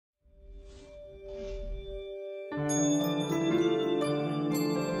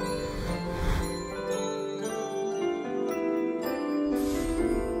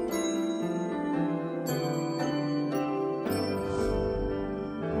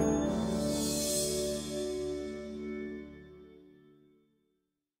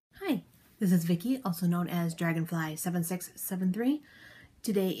This is Vicky, also known as Dragonfly7673.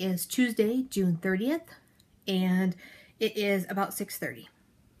 Today is Tuesday, June 30th, and it is about 6:30.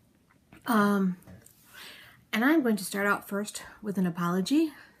 And I'm going to start out first with an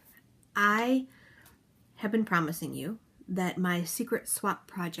apology. I have been promising you that my secret swap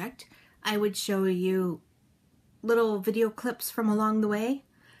project, I would show you little video clips from along the way.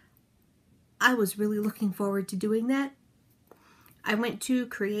 I was really looking forward to doing that. I went to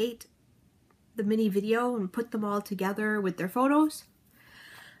create the mini video and put them all together with their photos.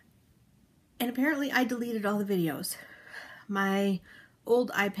 And apparently I deleted all the videos. My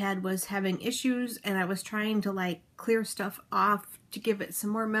old iPad was having issues and I was trying to clear stuff off to give it some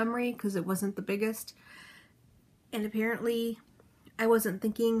more memory because it wasn't the biggest. And apparently I wasn't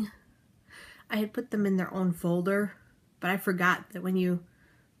thinking. I had put them in their own folder, but I forgot that when you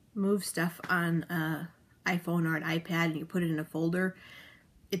move stuff on an iPhone or an iPad and you put it in a folder,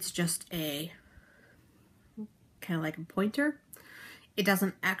 it's just a kind of like a pointer. It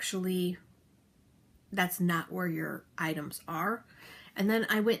doesn't actually, that's not where your items are. And then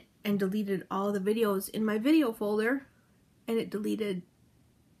I went and deleted all the videos in my video folder, and it deleted,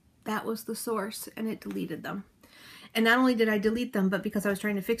 that was the source, and it deleted them. And not only did I delete them, but because I was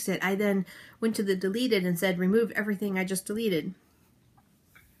trying to fix it, I then went to the deleted and said, remove everything I just deleted.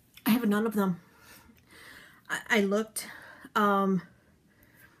 I have none of them. I looked. Videos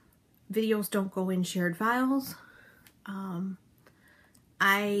don't go in shared files.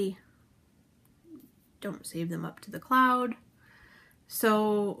 I don't save them up to the cloud.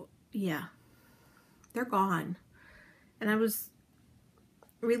 So yeah, they're gone. And I was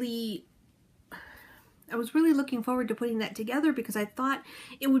really looking forward to putting that together because I thought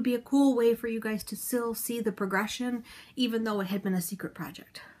it would be a cool way for you guys to still see the progression, even though it had been a secret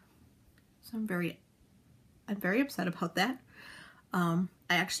project. So I'm very upset about that.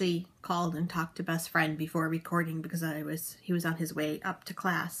 I actually called and talked to best friend before recording because he was on his way up to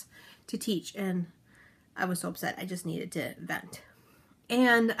class to teach, and I was so upset I just needed to vent.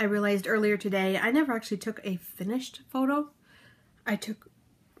 And I realized earlier today I never actually took a finished photo. I took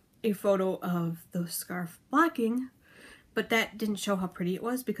a photo of the scarf blocking, but that didn't show how pretty it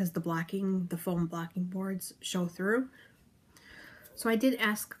was because the foam blocking boards show through. So I did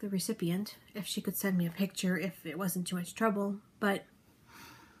ask the recipient if she could send me a picture if it wasn't too much trouble, but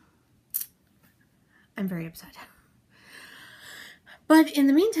I'm very upset. But in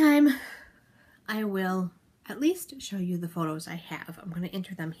the meantime, I will at least show you the photos I have. I'm going to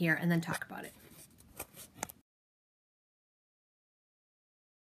enter them here and then talk about it.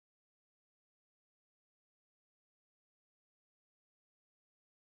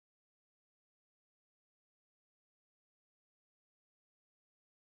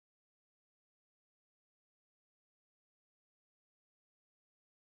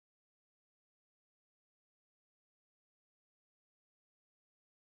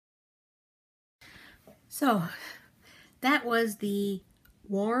 So that was the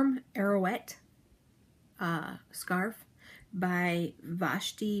Warm Arrowette scarf by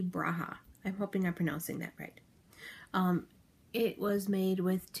Vashti Braha. I'm hoping I'm pronouncing that right. It was made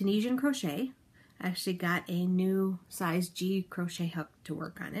with Tunisian crochet. I actually got a new size G crochet hook to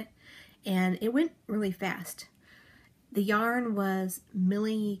work on it, and it went really fast. The yarn was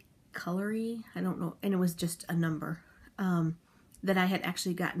millicolory, I don't know, and it was just a number that I had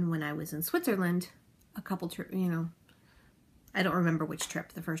actually gotten when I was in Switzerland a couple trips, I don't remember which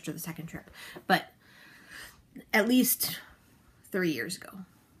trip, the first or the second trip, but at least 3 or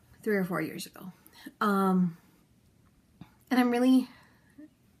 4 years ago. And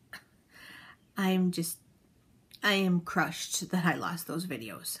I am crushed that I lost those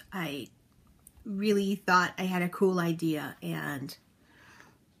videos. I really thought I had a cool idea, and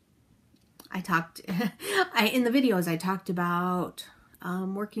in the videos I talked about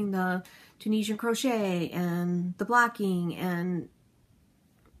working the Tunisian crochet and the blocking and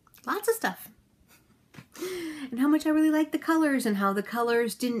lots of stuff. And how much I really liked the colors and how the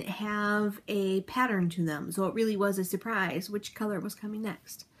colors didn't have a pattern to them. So it really was a surprise which color was coming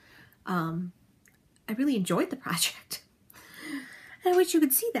next. I really enjoyed the project. I wish you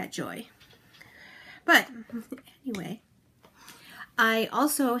could see that joy. But anyway, I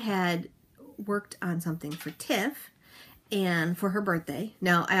also had worked on something for Tiff and for her birthday.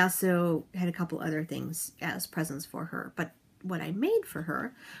 Now, I also had a couple other things as presents for her, but what I made for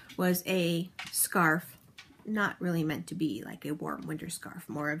her was a scarf, not really meant to be like a warm winter scarf,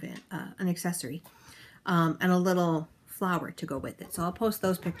 more of an accessory, and a little flower to go with it. So I'll post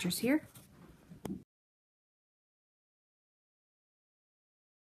those pictures here.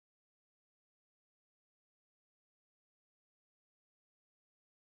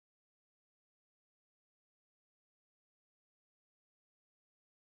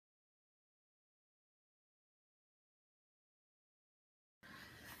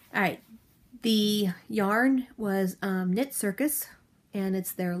 All right, the yarn was Knit Circus, and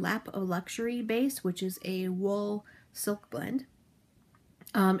it's their Lap of Luxury base, which is a wool silk blend.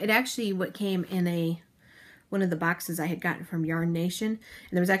 It actually came in one of the boxes I had gotten from Yarn Nation, and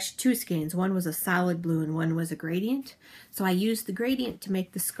there was actually two skeins. One was a solid blue and one was a gradient. So I used the gradient to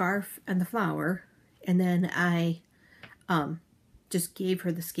make the scarf and the flower, and then I just gave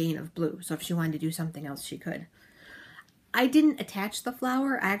her the skein of blue. So if she wanted to do something else, she could. I didn't attach the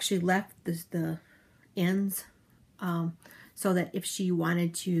flower. I actually left the ends so that if she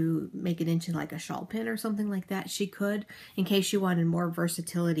wanted to make it into like a shawl pin or something like that, she could, in case she wanted more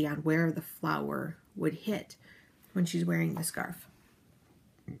versatility on where the flower would hit when she's wearing the scarf.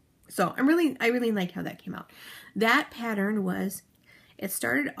 So I really like how that came out. That pattern it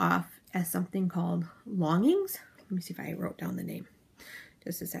started off as something called Longings. Let me see if I wrote down the name.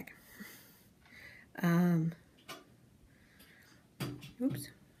 Just a second. Oops.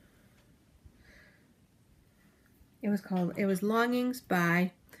 It was Longings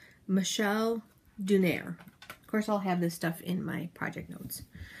by Michelle Dunaire. Of course, I'll have this stuff in my project notes.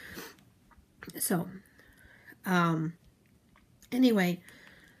 So, anyway,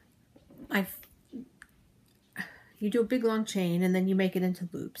 you do a big long chain, and then you make it into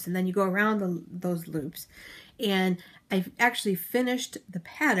loops, and then you go around those loops, and I've actually finished the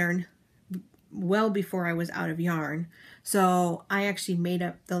pattern well before I was out of yarn. So I actually made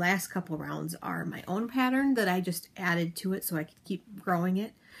up the last couple rounds are my own pattern that I just added to it so I could keep growing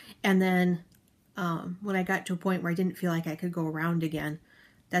it. And then when I got to a point where I didn't feel like I could go around again,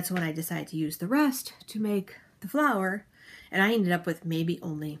 that's when I decided to use the rest to make the flower. And I ended up with maybe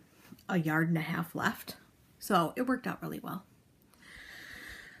only 1.5 yards left. So it worked out really well.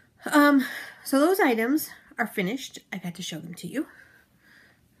 So those items are finished. I got to show them to you.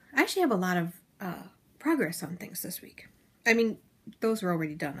 I actually have a lot of progress on things this week. I mean, those were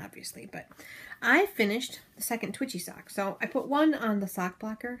already done, obviously, but I finished the second twitchy sock. So I put one on the sock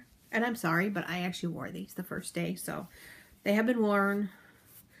blocker, and I'm sorry, but I actually wore these the first day, so they have been worn,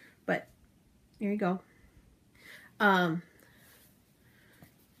 but here you go. And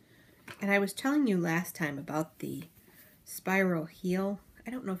I was telling you last time about the spiral heel. I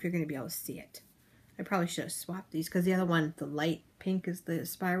don't know if you're going to be able to see it. I probably should have swapped these because the other one, the light pink, is the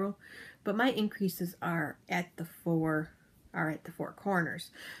spiral, but my increases are at the four corners,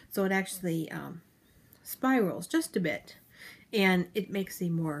 so it actually spirals just a bit, and it makes a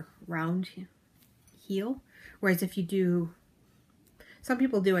more round heel. Whereas if you do, some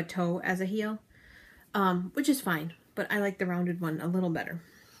people do a toe as a heel, which is fine, but I like the rounded one a little better.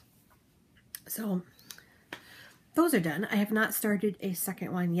 So those are done. I have not started a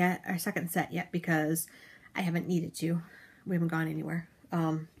second one yet, or second set yet, because I haven't needed to. We haven't gone anywhere.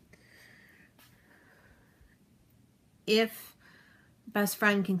 If best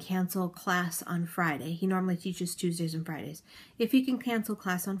friend can cancel class on Friday, he normally teaches Tuesdays and Fridays. If he can cancel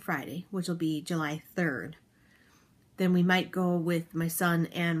class on Friday, which will be July 3rd, then we might go with my son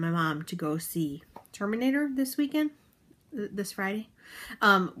and my mom to go see Terminator this weekend, this Friday.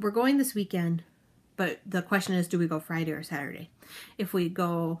 We're going this weekend, but the question is, do we go Friday or Saturday? If we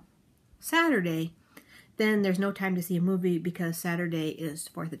go Saturday, then there's no time to see a movie because Saturday is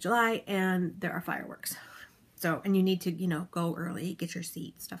 4th of July and there are fireworks. So, and you need to, go early, get your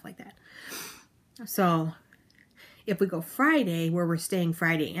seat, stuff like that. So, if we go Friday, where we're staying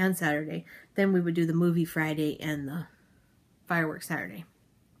Friday and Saturday, then we would do the movie Friday and the fireworks Saturday.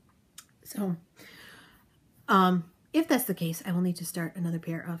 So, if that's the case, I will need to start another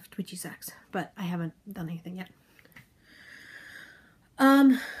pair of twitchy socks, but I haven't done anything yet.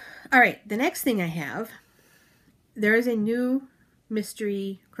 All right, the next thing I have, there is a new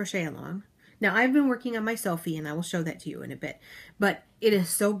mystery crochet along. Now, I've been working on my selfie, and I will show that to you in a bit, but it is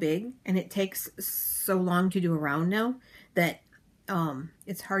so big, and it takes so long to do a round now that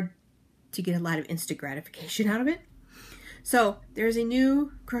it's hard to get a lot of instant gratification out of it. So, there's a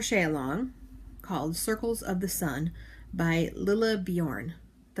new crochet along called Circles of the Sun by Lilla Bjorn.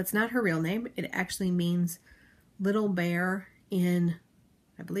 That's not her real name. It actually means little bear in,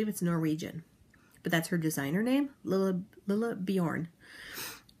 I believe it's Norwegian, but that's her designer name, Lilla Bjorn.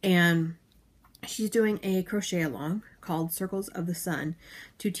 And she's doing a crochet along called Circles of the Sun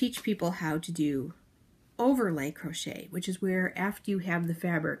to teach people how to do overlay crochet, which is where after you have the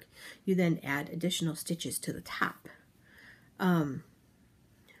fabric, you then add additional stitches to the top. And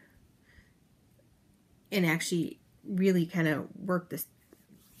actually really kind of work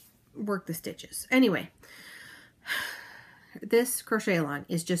the stitches. Anyway, this crochet along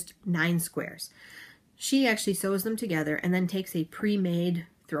is just 9 squares. She actually sews them together and then takes a pre-made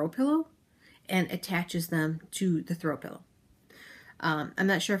throw pillow and attaches them to the throw pillow. I'm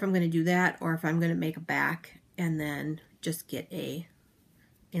not sure if I'm going to do that or if I'm going to make a back and then just get a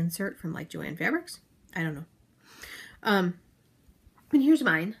insert from like Joann Fabrics. I don't know. And here's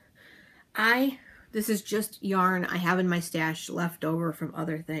mine. This is just yarn I have in my stash left over from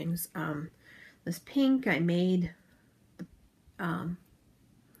other things. This pink I made, actually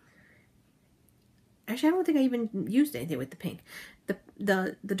I don't think I even used anything with the pink.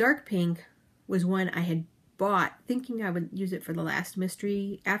 The dark pink was one I had bought thinking I would use it for the last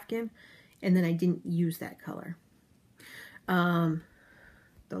mystery Afghan, and then I didn't use that color. The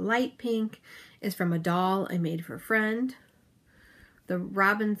light pink is from a doll I made for a friend. The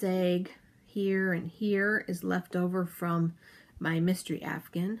robin's egg here and here is left over from my mystery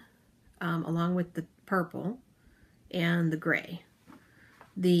Afghan, along with the purple and the gray.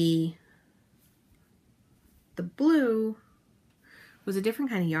 The blue was a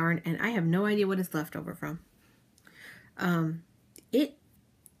different kind of yarn, and I have no idea what it's left over from. It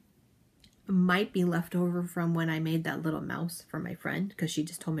might be left over from when I made that little mouse for my friend, because she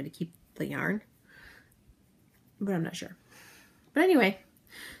just told me to keep the yarn, but I'm not sure. But anyway,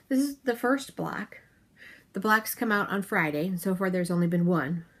 this is the first block. The blocks come out on Friday, and so far there's only been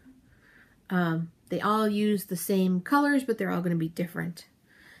one. They all use the same colors, but they're all going to be different.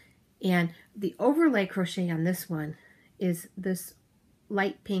 And the overlay crochet on this one is this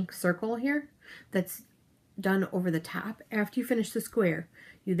light pink circle here that's done over the top. After you finish the square,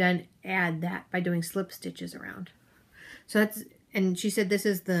 you then add that by doing slip stitches around. So that's, and she said this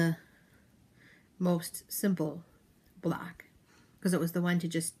is the most simple block because it was the one to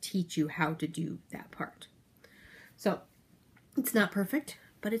just teach you how to do that part. So it's not perfect,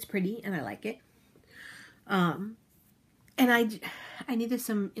 but it's pretty and I like it. And I needed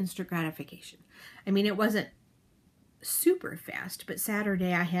some instant gratification. I mean, it wasn't super fast, but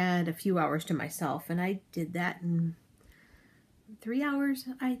Saturday I had a few hours to myself, and I did that in 3 hours,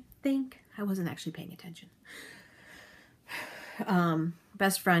 I think. I wasn't actually paying attention.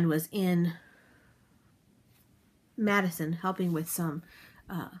 Best friend was in Madison helping with some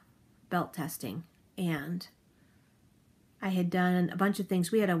belt testing, and I had done a bunch of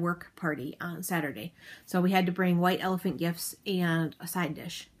things. We had a work party on Saturday, so we had to bring white elephant gifts and a side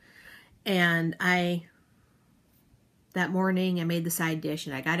dish. And that morning I made the side dish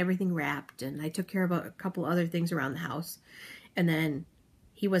and I got everything wrapped and I took care of a couple other things around the house. And then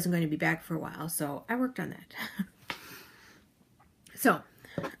he wasn't going to be back for a while, so I worked on that. So,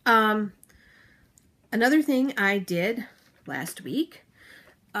 another thing I did last week,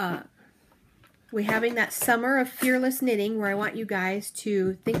 we're having that summer of fearless knitting where I want you guys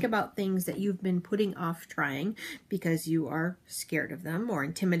to think about things that you've been putting off trying because you are scared of them or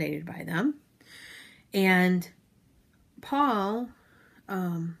intimidated by them. And Paul,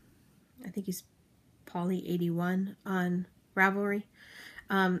 I think he's Paulie81 on Ravelry,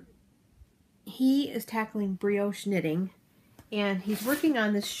 he is tackling brioche knitting, and he's working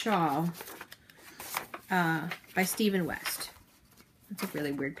on this shawl by Stephen West. It's a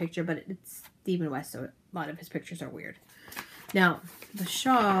really weird picture, but it's Stephen West, so a lot of his pictures are weird. Now, the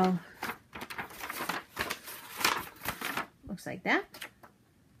shawl looks like that.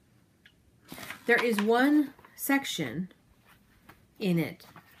 There is one section in it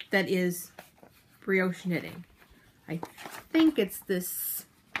that is brioche knitting. I think it's this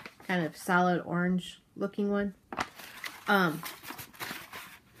kind of solid orange looking one.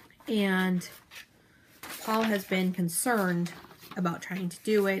 And Paul has been concerned about trying to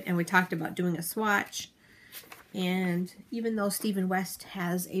do it, and we talked about doing a swatch. And even though Stephen West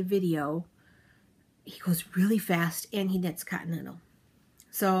has a video, he goes really fast and he knits continental.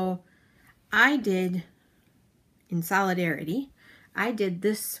 So I did, in solidarity, I did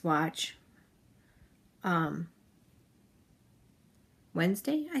this swatch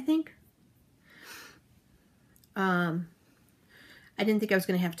Wednesday, I think. I didn't think I was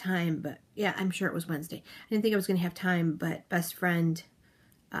going to have time, but yeah, I'm sure it was Wednesday. I didn't think I was going to have time, but best friend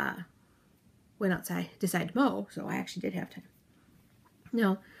went outside, decided to mow, so I actually did have time.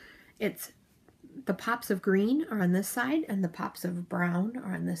 No, it's the pops of green are on this side and the pops of brown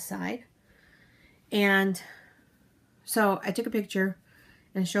are on this side. And so I took a picture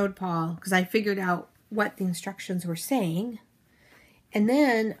and showed Paul because I figured out what the instructions were saying. And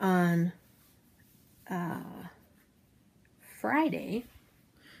then on Friday,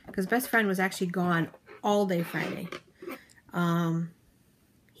 because best friend was actually gone all day Friday. I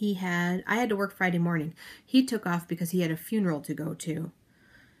had to work Friday morning. He took off because he had a funeral to go to.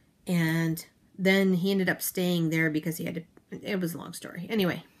 And then he ended up staying there because he had to, it was a long story.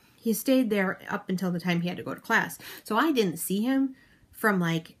 Anyway, he stayed there up until the time he had to go to class. So I didn't see him from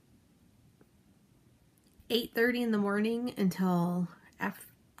like 8:30 in the morning until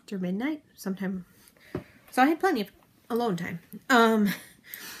after midnight sometime. So I had plenty of alone time.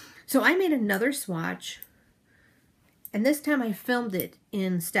 So I made another swatch, and this time I filmed it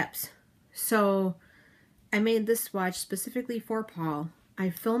in steps. So I made this swatch specifically for Paul. I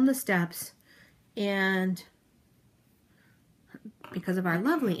filmed the steps, and because of our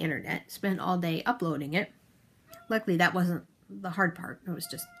lovely internet, spent all day uploading it. Luckily, that wasn't the hard part. It was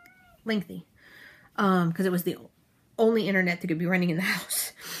just lengthy, because it was the only internet that could be running in the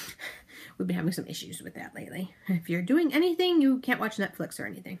house. We've been having some issues with that lately. If you're doing anything, you can't watch Netflix or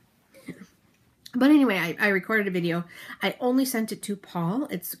anything. But anyway, I recorded a video. I only sent it to Paul.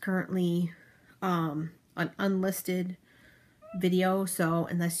 It's currently an unlisted video, so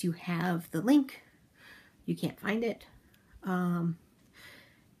unless you have the link, you can't find it.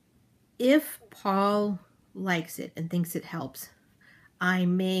 If Paul likes it and thinks it helps, I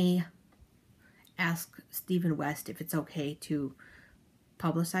may ask Stephen West if it's okay to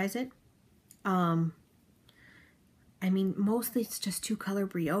publicize it. I mean, mostly it's just 2-color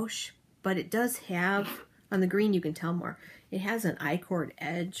brioche, but it does have, on the green you can tell more, it has an I-cord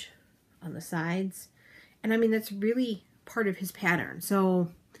edge on the sides. And I mean, that's really part of his pattern.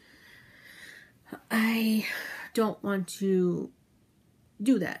 So I don't want to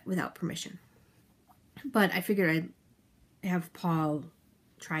do that without permission. But I figured I'd have Paul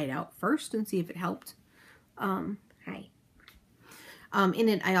try it out first and see if it helped. Hi. In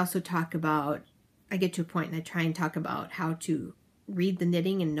it, I also talk about, I get to a point and I try and talk about how to read the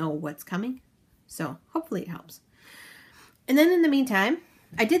knitting and know what's coming. So hopefully it helps. And then in the meantime,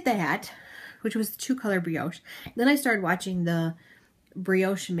 I did that, which was the 2-color brioche. Then I started watching the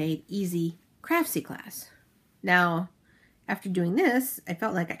Brioche Made Easy Craftsy class. Now, after doing this, I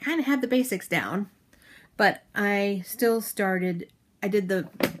felt like I kind of had the basics down, but I still started,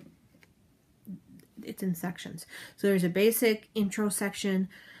 it's in sections. So there's a basic intro section,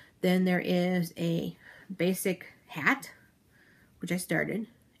 then there is a basic hat, which I started,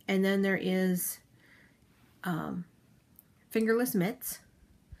 and then there is fingerless mitts,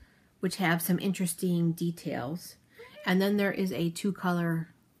 which have some interesting details, and then there is a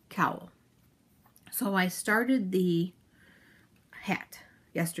 2-color cowl. So I started the hat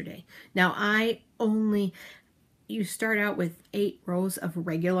yesterday. Now you start out with 8 rows of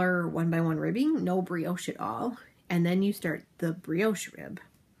regular 1x1 ribbing, no brioche at all, and then you start the brioche rib.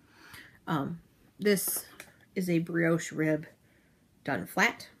 This is a brioche rib done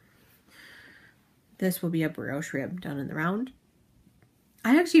flat. This will be a brioche rib done in the round.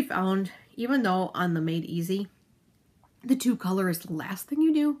 I actually found, even though on the Made Easy, the 2-color is the last thing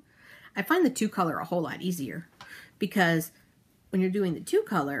you do, I find the 2-color a whole lot easier, because when you're doing the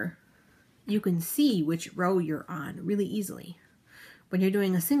 2-color, you can see which row you're on really easily. When you're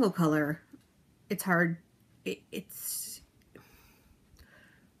doing a single color, it's hard. It's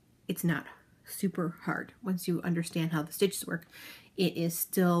not super hard once you understand how the stitches work. It is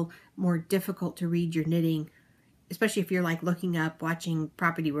still more difficult to read your knitting, especially if you're like looking up, watching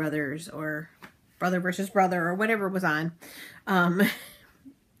Property Brothers or Brother versus Brother or whatever was on, and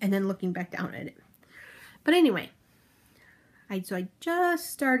then looking back down at it. But anyway, so I just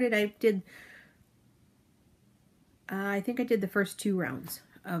started. I think I did the first 2 rounds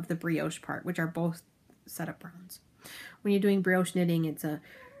of the brioche part, which are both setup rounds. When you're doing brioche knitting, it's a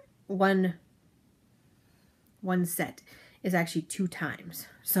one set is actually 2 times.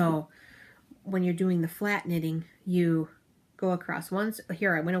 So when you're doing the flat knitting, you go across once.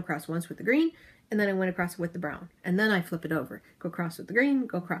 Here I went across once with the green, and then I went across with the brown, and then I flip it over. Go across with the green,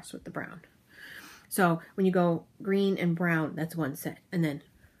 go across with the brown. So when you go green and brown, that's 1 set, and then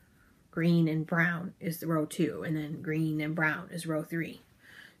green and brown is the row 2, and then green and brown is row 3.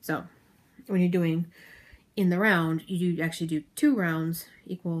 So when you're doing in the round, you actually do 2 rounds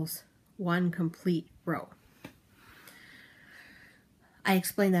equals 1 complete row. I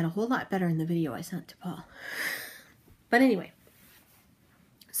explained that a whole lot better in the video I sent to Paul. But anyway,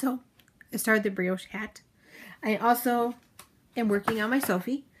 so I started the brioche hat. I also am working on my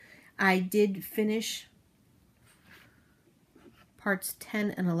Sophie. I did finish parts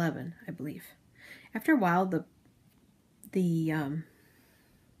 10 and 11, I believe. After a while,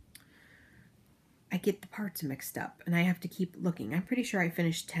 I get the parts mixed up, and I have to keep looking. I'm pretty sure I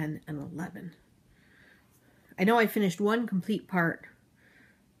finished 10 and 11. I know I finished 1 complete part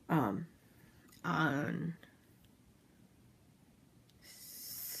on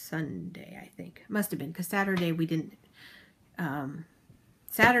Sunday, I think. Must have been, because Saturday we didn't.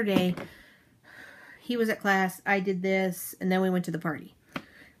 Saturday, he was at class, I did this, and then we went to the party,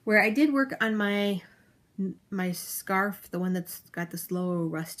 where I did work on my my scarf, the one that's got the slow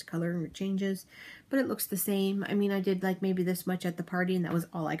rust color and it changes, but it looks the same. I mean, I did like maybe this much at the party and that was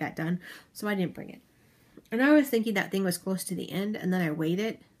all I got done, so I didn't bring it. And I was thinking that thing was close to the end, and then I weighed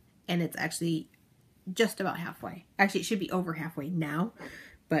it and it's actually just about halfway. Actually, it should be over halfway now,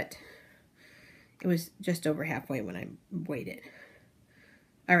 but it was just over halfway when I weighed it.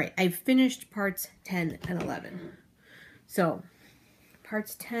 All right, I've finished parts 10 and 11. So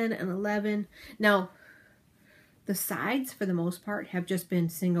parts 10 and 11. Now, the sides, for the most part, have just been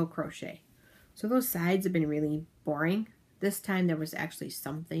single crochet. So those sides have been really boring. This time there was actually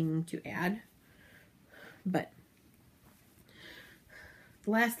something to add. But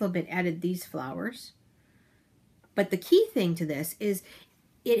the last little bit added these flowers. But the key thing to this is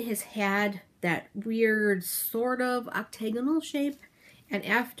it has had that weird sort of octagonal shape. And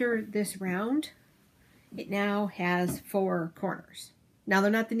after this round, it now has 4 corners. Now,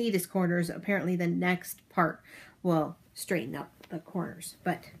 they're not the neatest corners. Apparently, the next part will straighten up the corners.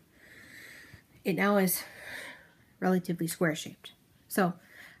 But it now is relatively square-shaped. So,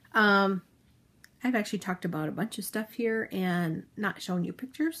 I've actually talked about a bunch of stuff here and not shown you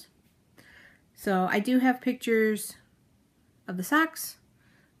pictures. So, I do have pictures of the socks,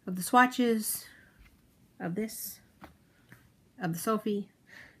 of the swatches, of this, of the Sophie,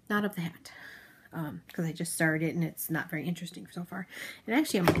 not of the hat. Because I just started it and it's not very interesting so far. And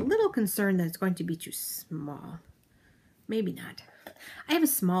actually, I'm a little concerned that it's going to be too small. Maybe not. I have a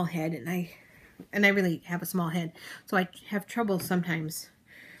small head, and I really have a small head, so I have trouble sometimes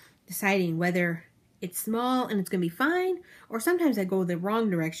deciding whether it's small and it's going to be fine, or sometimes I go the wrong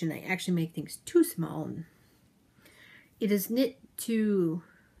direction. I actually make things too small. And it is knit to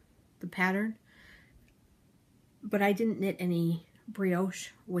the pattern, but I didn't knit any brioche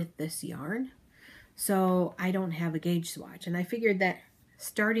with this yarn. So I don't have a gauge swatch, and I figured that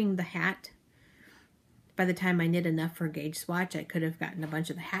starting the hat, by the time I knit enough for a gauge swatch, I could have gotten a bunch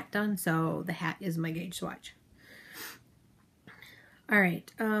of the hat done, so the hat is my gauge swatch. All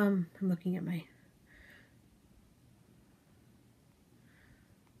right, I'm looking at my...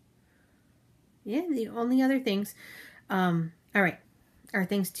 Yeah, the only other things, all right, are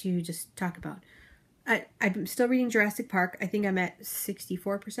things to just talk about. I'm still reading Jurassic Park. I think I'm at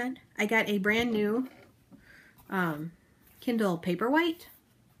 64%. I got a brand new Kindle Paperwhite.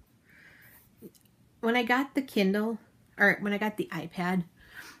 When I got the Kindle, or when I got the iPad,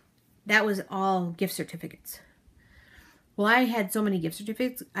 that was all gift certificates. Well, I had so many gift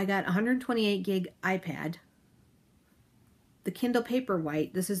certificates. I got 128 gig iPad. The Kindle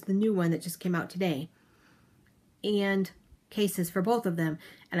Paperwhite, this is the new one that just came out today. And cases for both of them,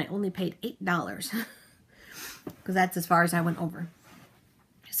 and I only paid $8 because that's as far as I went over.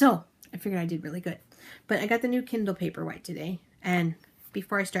 So I figured I did really good. But I got the new Kindle Paperwhite today, and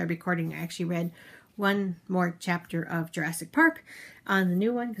before I started recording, I actually read one more chapter of Jurassic Park on the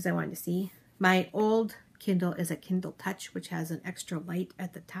new one because I wanted to see. My old Kindle is a Kindle Touch, which has an extra light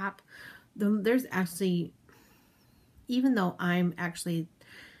at the top. There's actually, even though I'm actually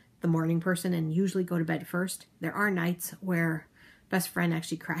the morning person and usually go to bed first, there are nights where best friend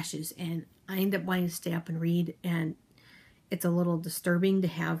actually crashes and I end up wanting to stay up and read, and it's a little disturbing to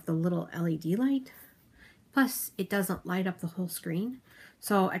have the little LED light. Plus, it doesn't light up the whole screen.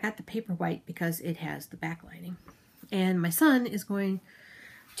 So I got the Paperwhite because it has the backlighting. And my son is going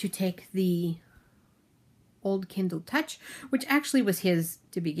to take the old Kindle Touch, which actually was his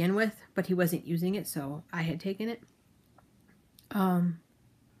to begin with, but he wasn't using it, so I had taken it.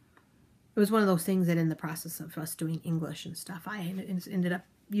 It was one of those things that in the process of us doing English and stuff, I ended up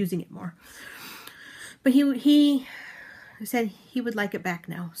using it more. But he said he would like it back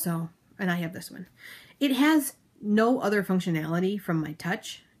now, so, and I have this one. It has no other functionality from my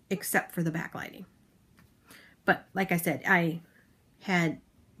Touch except for the backlighting. But like I said, I had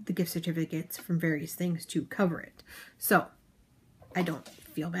the gift certificates from various things to cover it. So I don't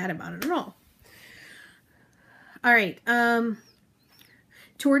feel bad about it at all. All right,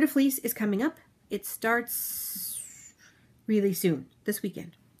 Tour de Fleece is coming up. It starts really soon, this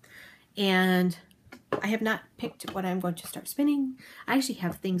weekend. And I have not picked what I'm going to start spinning. I actually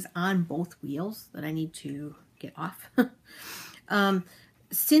have things on both wheels that I need to get off.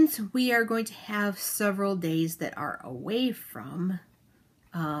 Since we are going to have several days that are away from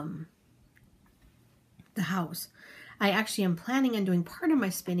the house, I actually am planning on doing part of my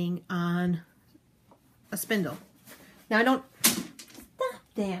spinning on a spindle. Now I don't...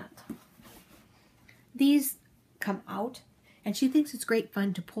 that. These come out, and she thinks it's great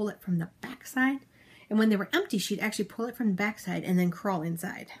fun to pull it from the back side. And when they were empty, she'd actually pull it from the back side and then crawl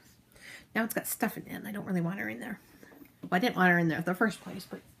inside. Now it's got stuff in it, and I don't really want her in there. Well, I didn't want her in there in the first place,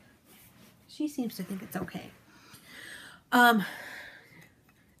 but She seems to think it's okay. And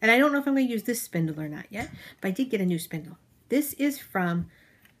I don't know if I'm going to use this spindle or not yet, but I did get a new spindle. This is from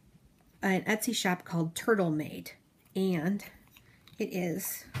an Etsy shop called Turtle Made, and it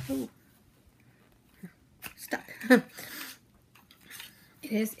is stuck. It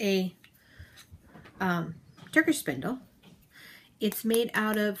is a Turkish spindle. It's made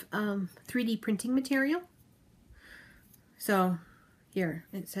out of 3D printing material. So here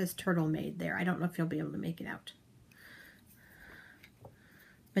it says Turtle Made there. I don't know if you'll be able to make it out.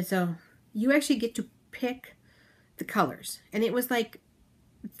 But so you actually get to pick the colors, and it was like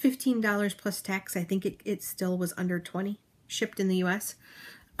 $15 plus tax. I think it still was under 20 shipped in the US.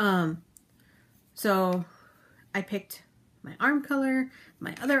 So I picked my arm color,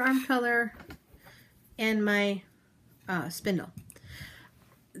 my other arm color, and my spindle.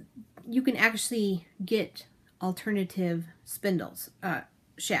 You can actually get alternative spindles,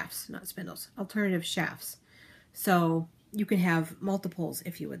 shafts, not spindles, alternative shafts. So you can have multiples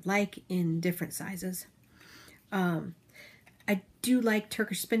if you would like in different sizes. I do like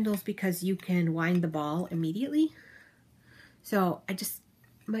Turkish spindles because you can wind the ball immediately. So I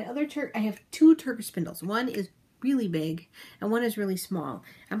have two Turkish spindles. One is really big and one is really small.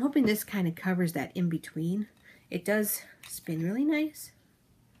 I'm hoping this kind of covers that in between. It does spin really nice.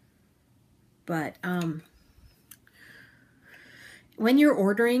 But when you're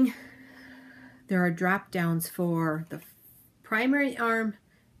ordering, there are drop downs for the primary arm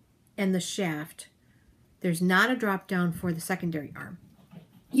and the shaft. There's not a drop down for the secondary arm.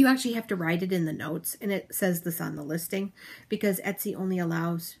 You actually have to write it in the notes, and it says this on the listing because Etsy only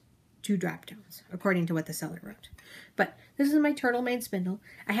allows 2 drop downs according to what the seller wrote. But this is my Turtle Made spindle.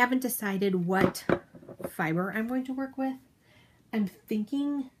 I haven't decided what fiber I'm going to work with. I'm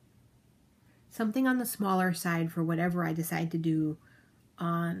thinking something on the smaller side for whatever I decide to do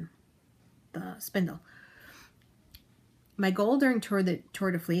on the spindle. My goal during Tour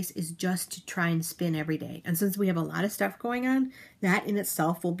de Fleece is just to try and spin every day. And since we have a lot of stuff going on, that in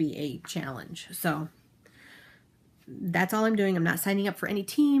itself will be a challenge. So that's all I'm doing. I'm not signing up for any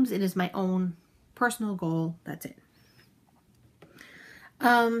teams. It is my own personal goal. That's it.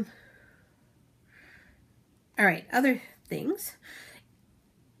 All right, other things.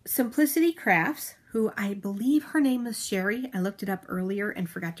 Simplicity Crafts, who I believe her name is Sherry. I looked it up earlier and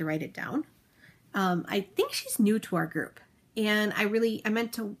forgot to write it down. I think she's new to our group, and I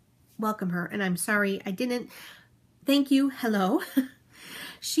meant to welcome her, and I'm sorry I didn't. Thank you. Hello.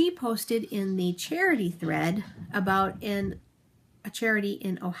 She posted in the charity thread about a charity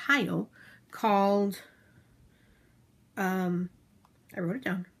in Ohio called, I wrote it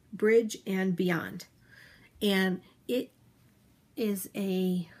down, Bridge and Beyond. And it is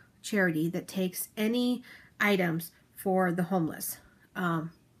a charity that takes any items for the homeless,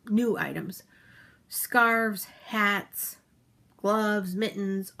 new items, scarves, hats, gloves,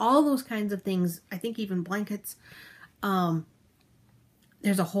 mittens, all those kinds of things. I think even blankets.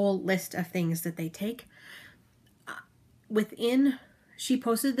 There's a whole list of things that they take. She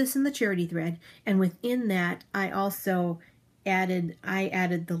posted this in the charity thread, and within that, I also added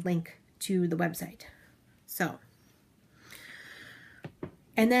the link to the website. So,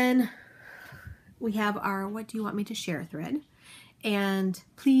 and then we have our what do you want me to share thread. And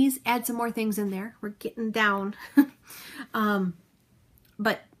please add some more things in there. We're getting down.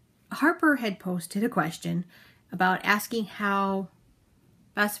 But Harper had posted a question about asking how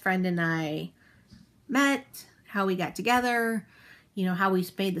best friend and I met, how we got together, how we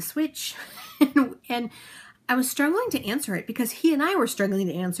made the switch. And I was struggling to answer it because he and I were struggling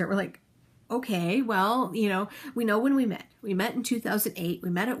to answer it. We're like, okay, well, we know when we met. We met in 2008. We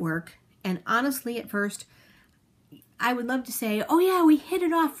met at work. And honestly, at first, I would love to say, oh yeah, we hit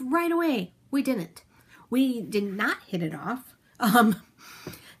it off right away. We didn't. We did not hit it off.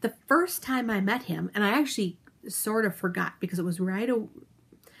 The first time I met him, and I actually sort of forgot because it was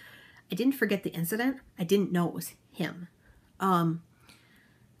I didn't forget the incident. I didn't know it was him.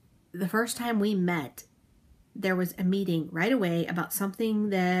 The first time we met, there was a meeting right away about something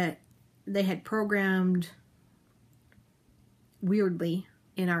that they had programmed weirdly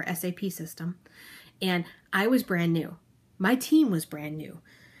in our SAP system. And I was brand new. My team was brand new.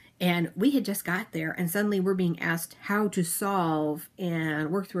 And we had just got there, and suddenly we're being asked how to solve and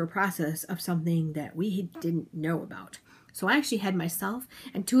work through a process of something that we didn't know about. So I actually had myself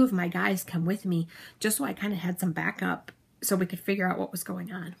and 2 of my guys come with me just so I kind of had some backup so we could figure out what was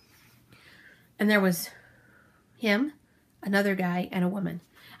going on. And there was him, another guy, and a woman.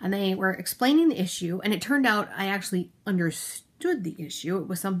 And they were explaining the issue, and it turned out I actually understood the issue. It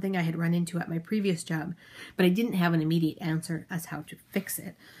was something I had run into at my previous job, but I didn't have an immediate answer as how to fix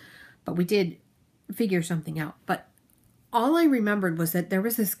it. But we did figure something out. But all I remembered was that there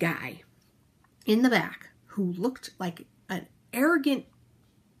was this guy in the back who looked like an arrogant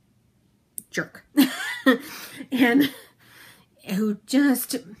jerk. And who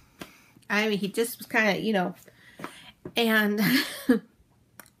just, I mean, he just was kind of, you know, and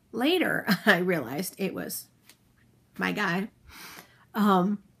later I realized it was my guy.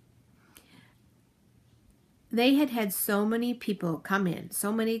 They had so many people come in,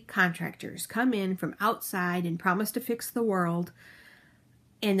 so many contractors come in from outside and promise to fix the world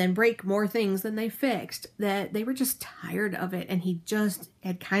and then break more things than they fixed, that they were just tired of it, and he just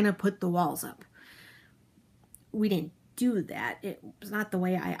had kind of put the walls up. We didn't do that. It was not the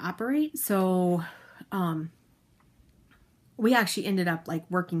way I operate, so we actually ended up like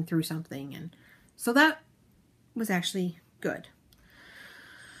working through something, and so that was actually good.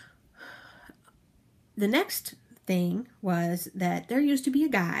 The next thing was that there used to be a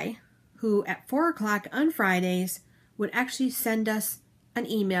guy who at 4 o'clock on Fridays would actually send us an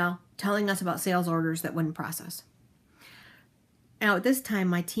email telling us about sales orders that wouldn't process. Now at this time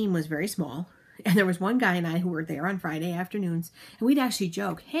my team was very small, and there was one guy and I who were there on Friday afternoons, and we'd actually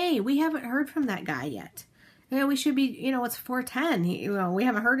joke, hey, we haven't heard from that guy yet. You know, we should be, you know, it's 4:10. You know, we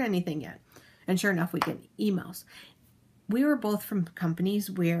haven't heard anything yet. And sure enough, we get emails. We were both from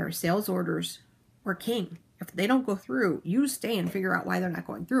companies where sales orders were king. If they don't go through, you stay and figure out why they're not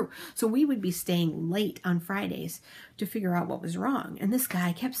going through. So we would be staying late on Fridays to figure out what was wrong. And this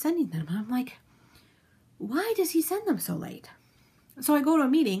guy kept sending them. And I'm like, why does he send them so late? So I go to a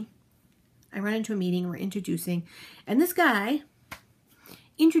meeting. I run into a meeting. We're introducing. And this guy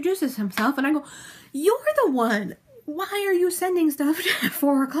introduces himself. And I go, you're the one. Why are you sending stuff at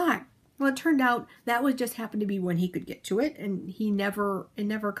 4 o'clock? Well, it turned out that would just happen to be when he could get to it, and it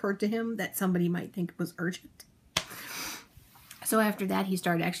never occurred to him that somebody might think it was urgent. So after that, he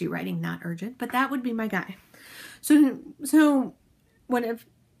started actually writing not urgent, but that would be my guy. So one of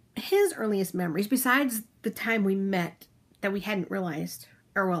his earliest memories, besides the time we met that we hadn't realized,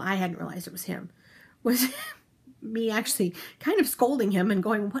 or well, I hadn't realized it was him, was me actually kind of scolding him and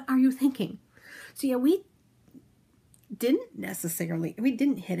going, what are you thinking? So yeah, we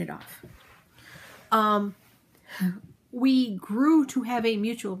didn't hit it off. We grew to have a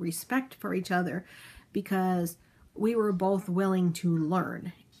mutual respect for each other because we were both willing to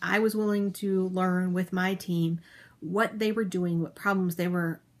learn. I was willing to learn with my team what they were doing, what problems they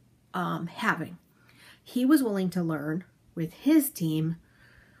were having. He was willing to learn with his team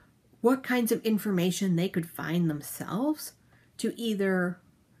what kinds of information they could find themselves to either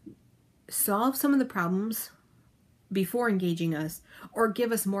solve some of the problems before engaging us or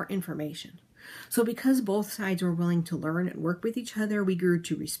give us more information. So because both sides were willing to learn and work with each other, we grew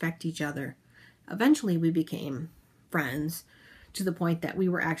to respect each other. Eventually we became friends to the point that we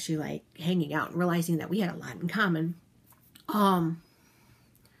were actually like hanging out and realizing that we had a lot in common. Now,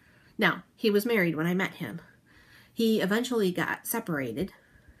 he was married when I met him. He eventually got separated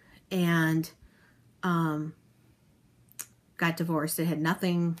and got divorced. It had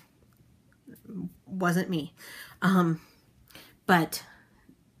nothing, wasn't me. But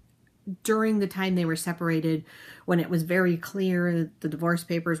during the time they were separated, when it was very clear the divorce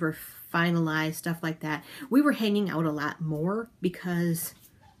papers were finalized, stuff like that, we were hanging out a lot more because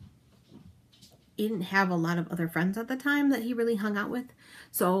he didn't have a lot of other friends at the time that he really hung out with.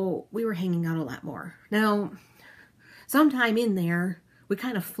 So we were hanging out a lot more. Now, sometime in there, we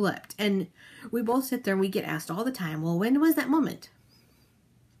kind of flipped. And we both sit there and we get asked all the time, well, when was that moment?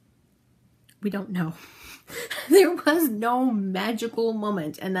 We don't know. There was no magical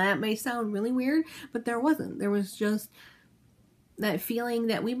moment. And that may sound really weird, but there wasn't. There was just that feeling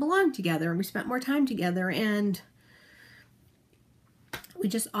that we belonged together and we spent more time together, and we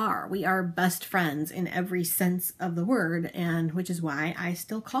just are. We are best friends in every sense of the word, and which is why I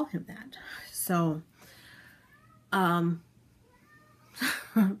still call him that. So,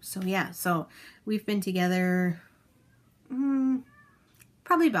 so we've been together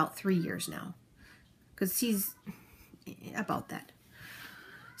probably about 3 years now, because he's about that.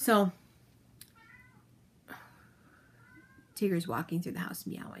 So Tigger's walking through the house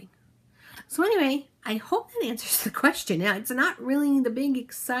meowing. So anyway, I hope that answers the question. Now, it's not really the big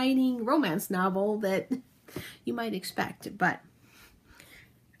exciting romance novel that you might expect, but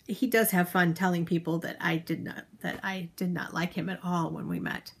he does have fun telling people that I did not like him at all when we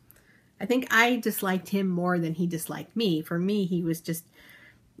met. I think I disliked him more than he disliked me. For me,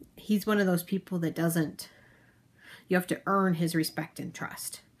 he's one of those people that you have to earn his respect and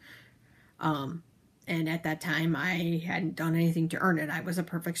trust. And at that time, I hadn't done anything to earn it. I was a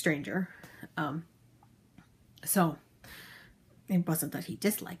perfect stranger. So It wasn't that he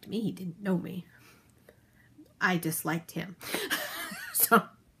disliked me. He didn't know me. I disliked him. So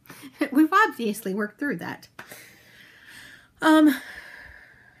we've obviously worked through that.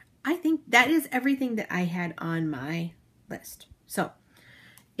 I think that is everything that I had on my list. So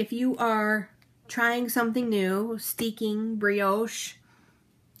if you are trying something new, steeking, brioche,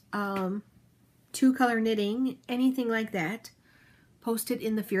 two-color knitting, anything like that, post it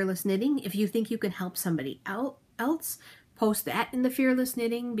in the Fearless Knitting. If you think you can help somebody else, post that in the Fearless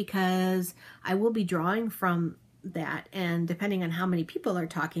Knitting, because I will be drawing from that, and depending on how many people are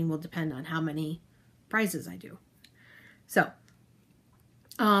talking will depend on how many prizes I do. So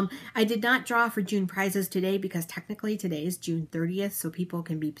I did not draw for June prizes today because technically today is June 30th, so people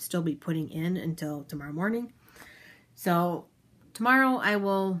can still be putting in until tomorrow morning. So tomorrow I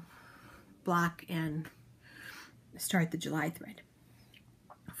will block and start the July thread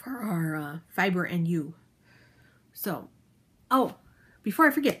for our Fiber and You. So, oh, before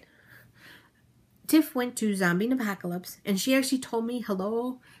I forget, Tiff went to Zombie Apocalypse, and she actually told me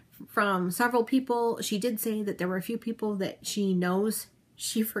hello from several people. She did say that there were a few people that she knows.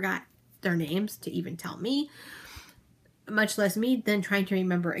 She forgot their names to even tell me, much less me then trying to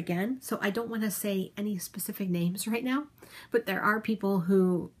remember again. So I don't want to say any specific names right now, but there are people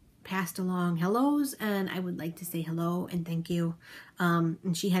who passed along hellos, and I would like to say hello and thank you.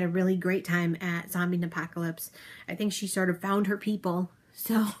 And she had a really great time at Zombie Apocalypse. I think she sort of found her people.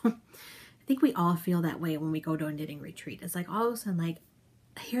 So I think we all feel that way when we go to a knitting retreat. It's like all of a sudden, like,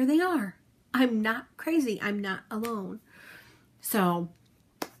 here they are. I'm not crazy. I'm not alone. So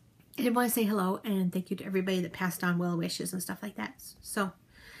I did want to say hello and thank you to everybody that passed on well wishes and stuff like that. So,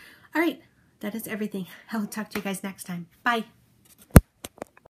 all right, that is everything. I'll talk to you guys next time. Bye.